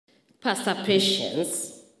Pastor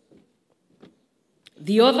Patience,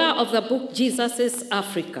 the author of the book Jesus is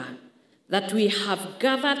Africa, that we have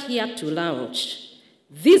gathered here to launch.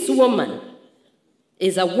 This woman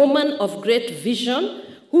is a woman of great vision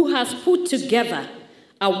who has put together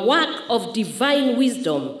a work of divine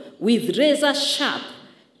wisdom with razor-sharp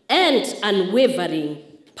and unwavering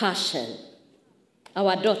passion.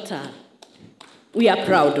 Our daughter, we are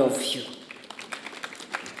proud of you.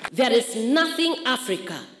 There is nothing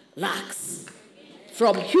Africa lacks,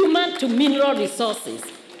 from human to mineral resources.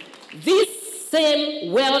 This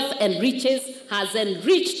same wealth and riches has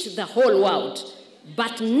enriched the whole world,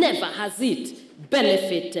 but never has it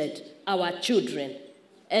benefited our children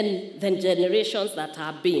and the generations that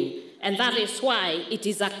have been. And that is why it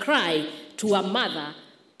is a cry to a mother,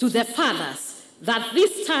 to the fathers, that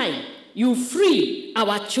this time you free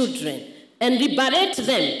our children and liberate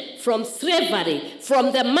them from slavery, from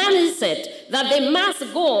the mindset that they must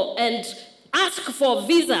go and ask for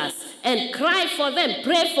visas and cry for them,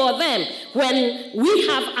 pray for them, when we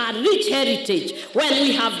have a rich heritage, when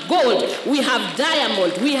we have gold, we have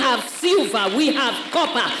diamond, we have silver, we have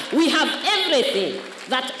copper, we have everything,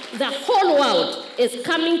 that the whole world is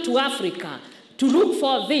coming to Africa to look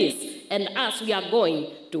for this, and as we are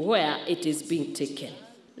going to where it is being taken.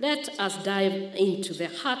 Let us dive into the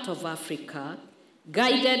heart of Africa,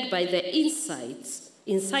 guided by the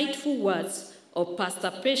insightful words of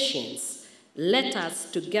Pastor Patience. Let us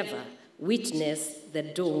together witness the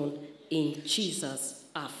dawn in Jesus'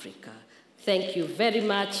 Africa. Thank you very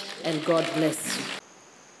much, and God bless you.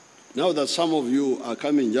 Now that some of you are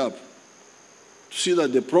coming up to see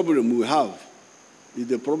that the problem we have is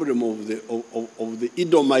the problem of the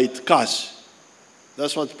Edomite curse.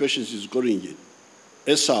 That's what Patience is calling it.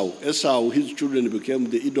 Esau, his children became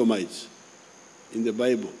the Edomites in the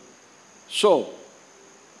Bible. So,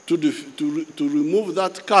 to remove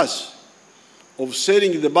that curse of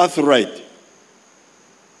selling the birthright,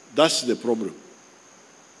 that's the problem.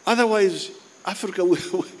 Otherwise, Africa, we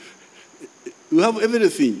have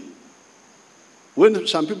everything. When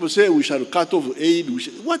some people say we shall cut off aid,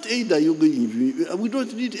 what aid are you giving? We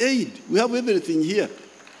don't need aid. We have everything here.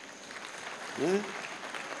 Yeah?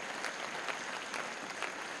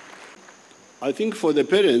 I think for the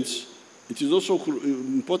parents, it is also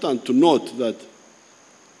important to note that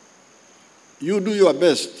you do your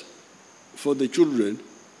best for the children.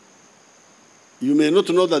 You may not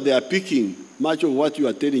know that they are picking much of what you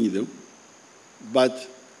are telling them, but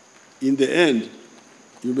in the end,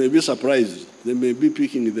 you may be surprised. They may be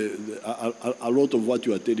picking a lot of what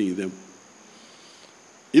you are telling them.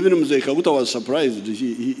 Even Mzee Kaguta was surprised.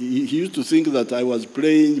 He used to think that I was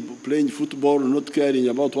playing football, not caring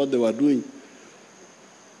about what they were doing.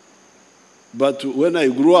 But when I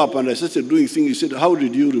grew up and I started doing things, he said, "How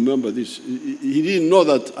did you remember this?" He didn't know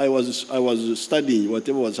that I was studying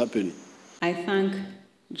whatever was happening. I thank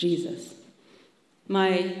Jesus,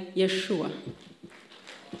 my Yeshua,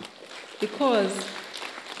 because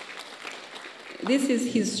this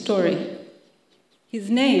is his story. His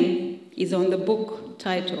name is on the book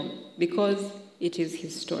title because it is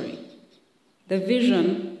his story. The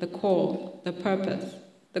vision, the call, the purpose,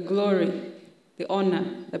 the glory, the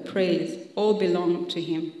honor, the praise, all belong to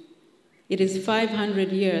him. It is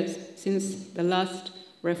 500 years since the last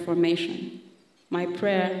Reformation. My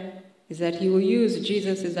prayer is that he will use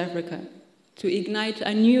Jesus is Africa to ignite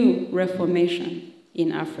a new Reformation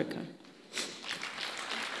in Africa.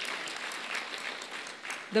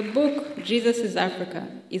 The book, Jesus is Africa,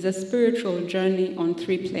 is a spiritual journey on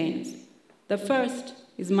 3 planes. The first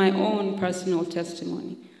is my own personal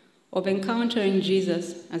testimony of encountering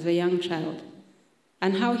Jesus as a young child,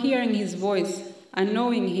 and how hearing his voice and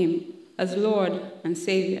knowing him as Lord and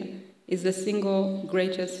Savior is the single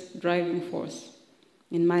greatest driving force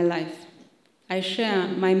in my life. I share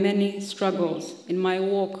my many struggles in my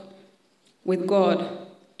walk with God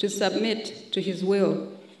to submit to his will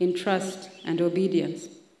in trust and obedience.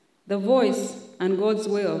 The voice and God's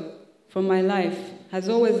will for my life has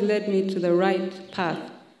always led me to the right path,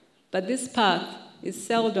 but this path is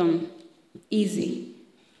seldom easy,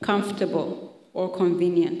 comfortable, or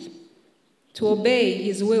convenient. To obey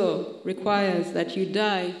his will requires that you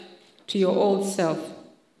die to your old self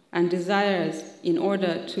and desires in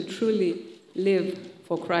order to truly live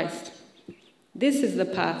for Christ. This is the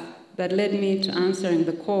path that led me to answering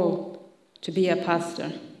the call to be a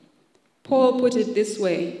pastor. Paul put it this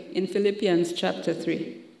way in Philippians chapter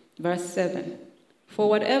 3, verse 7. For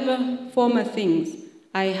whatever former things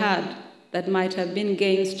I had that might have been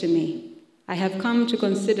gains to me, I have come to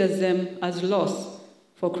consider them as loss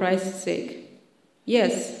for Christ's sake.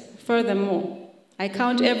 Yes, furthermore, I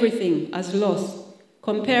count everything as loss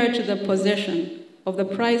compared to the possession of the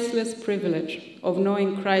priceless privilege of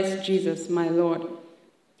knowing Christ Jesus, my Lord,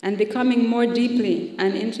 and becoming more deeply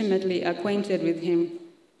and intimately acquainted with him.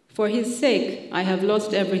 For his sake, I have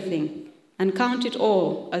lost everything and count it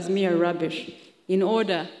all as mere rubbish, in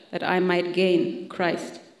order that I might gain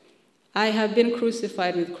Christ. I have been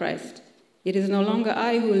crucified with Christ. It is no longer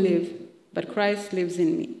I who live, but Christ lives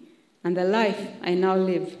in me. And the life I now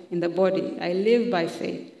live in the body, I live by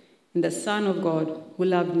faith in the Son of God who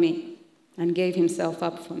loved me and gave himself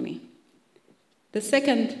up for me. The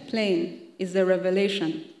second plane is the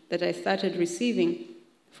revelation that I started receiving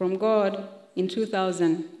from God in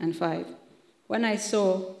 2005, when I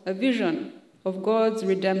saw a vision of God's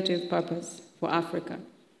redemptive purpose for Africa.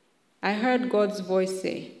 I heard God's voice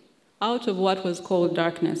say, out of what was called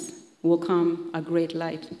darkness will come a great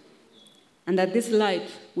light, and that this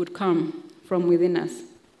light would come from within us.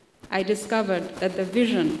 I discovered that the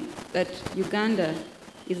vision that Uganda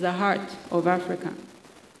is the heart of Africa,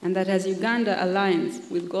 and that as Uganda aligns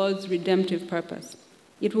with God's redemptive purpose,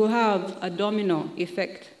 it will have a domino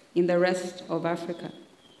effect in the rest of Africa.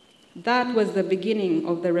 That was the beginning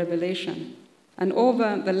of the revelation, and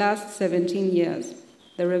over the last 17 years,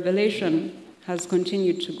 the revelation has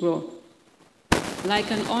continued to grow.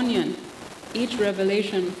 Like an onion, each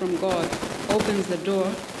revelation from God opens the door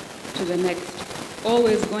to the next,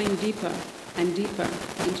 always going deeper and deeper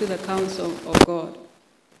into the counsel of God.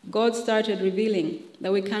 God started revealing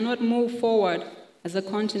that we cannot move forward as a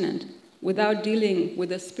continent without dealing with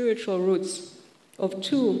the spiritual roots of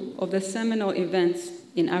two of the seminal events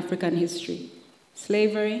in African history,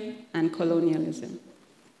 slavery and colonialism.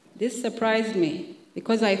 This surprised me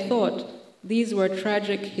because I thought these were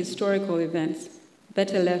tragic historical events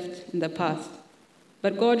better left in the past.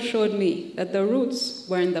 But God showed me that the roots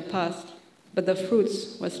were in the past, but the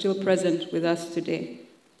fruits were still present with us today,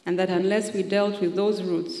 and that unless we dealt with those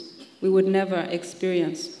roots, we would never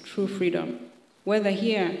experience true freedom, whether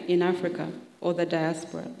here in Africa or the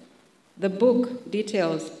diaspora. The book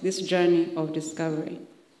details this journey of discovery.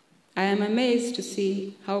 I am amazed to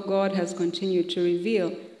see how God has continued to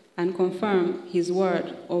reveal and confirm his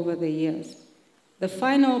word over the years. The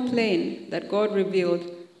final plane that God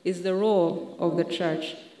revealed is the role of the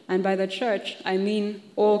church, and by the church, I mean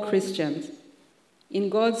all Christians, in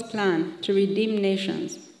God's plan to redeem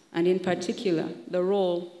nations, and in particular, the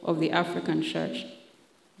role of the African church.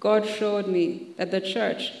 God showed me that the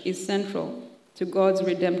church is central to God's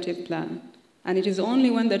redemptive plan, and it is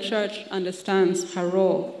only when the church understands her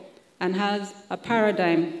role and has a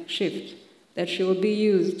paradigm shift that she will be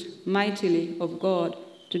used mightily of God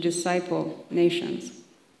to disciple nations.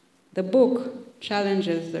 The book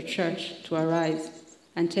challenges the church to arise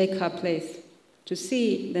and take her place, to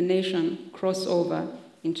see the nation cross over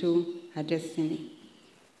into her destiny.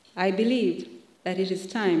 I believe that it is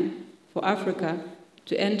time for Africa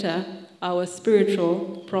to enter our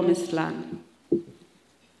spiritual promised land.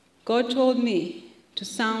 God told me to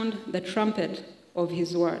sound the trumpet of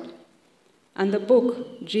his word, and the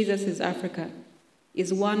book, Jesus is Africa,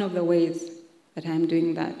 is one of the ways that I'm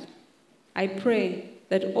doing that. I pray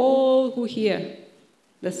that all who hear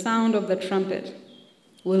the sound of the trumpet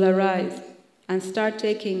will arise and start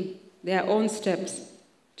taking their own steps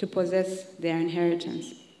to possess their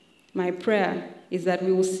inheritance. My prayer is that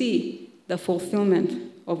we will see the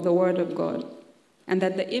fulfillment of the word of God, and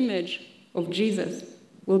that the image of Jesus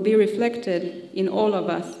will be reflected in all of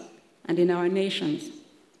us and in our nations.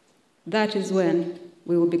 That is when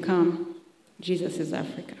we will become Jesus is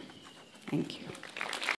Africa. Thank you.